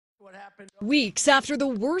Weeks after the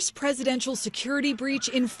worst presidential security breach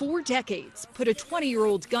in 4 decades put a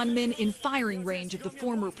 20-year-old gunman in firing range of the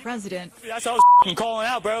former president. That's how I was calling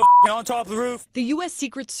out, bro. On top of the roof. The U.S.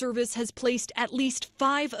 Secret Service has placed at least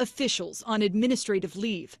 5 officials on administrative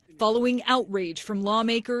leave following outrage from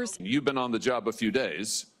lawmakers. You've been on the job a few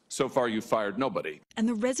days. So far, you've fired nobody. And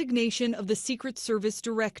the resignation of the Secret Service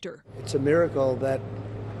director. It's a miracle that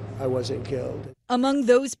I wasn't killed. Among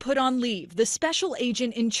those put on leave, the special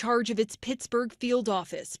agent in charge of its Pittsburgh field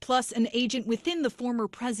office, plus an agent within the former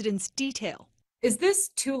president's detail. Is this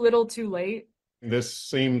too little too late? This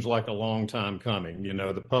seems like a long time coming. You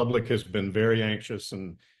know, the public has been very anxious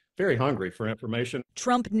and very hungry for information.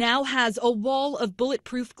 Trump now has a wall of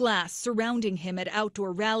bulletproof glass surrounding him at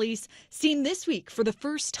outdoor rallies, seen this week for the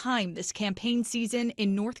first time this campaign season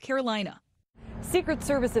in North Carolina. Secret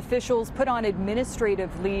Service officials put on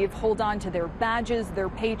administrative leave, hold on to their badges, their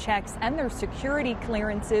paychecks, and their security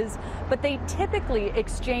clearances, but they typically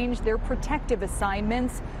exchange their protective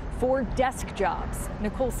assignments for desk jobs.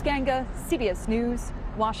 Nicole Skanga, CBS News,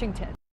 Washington.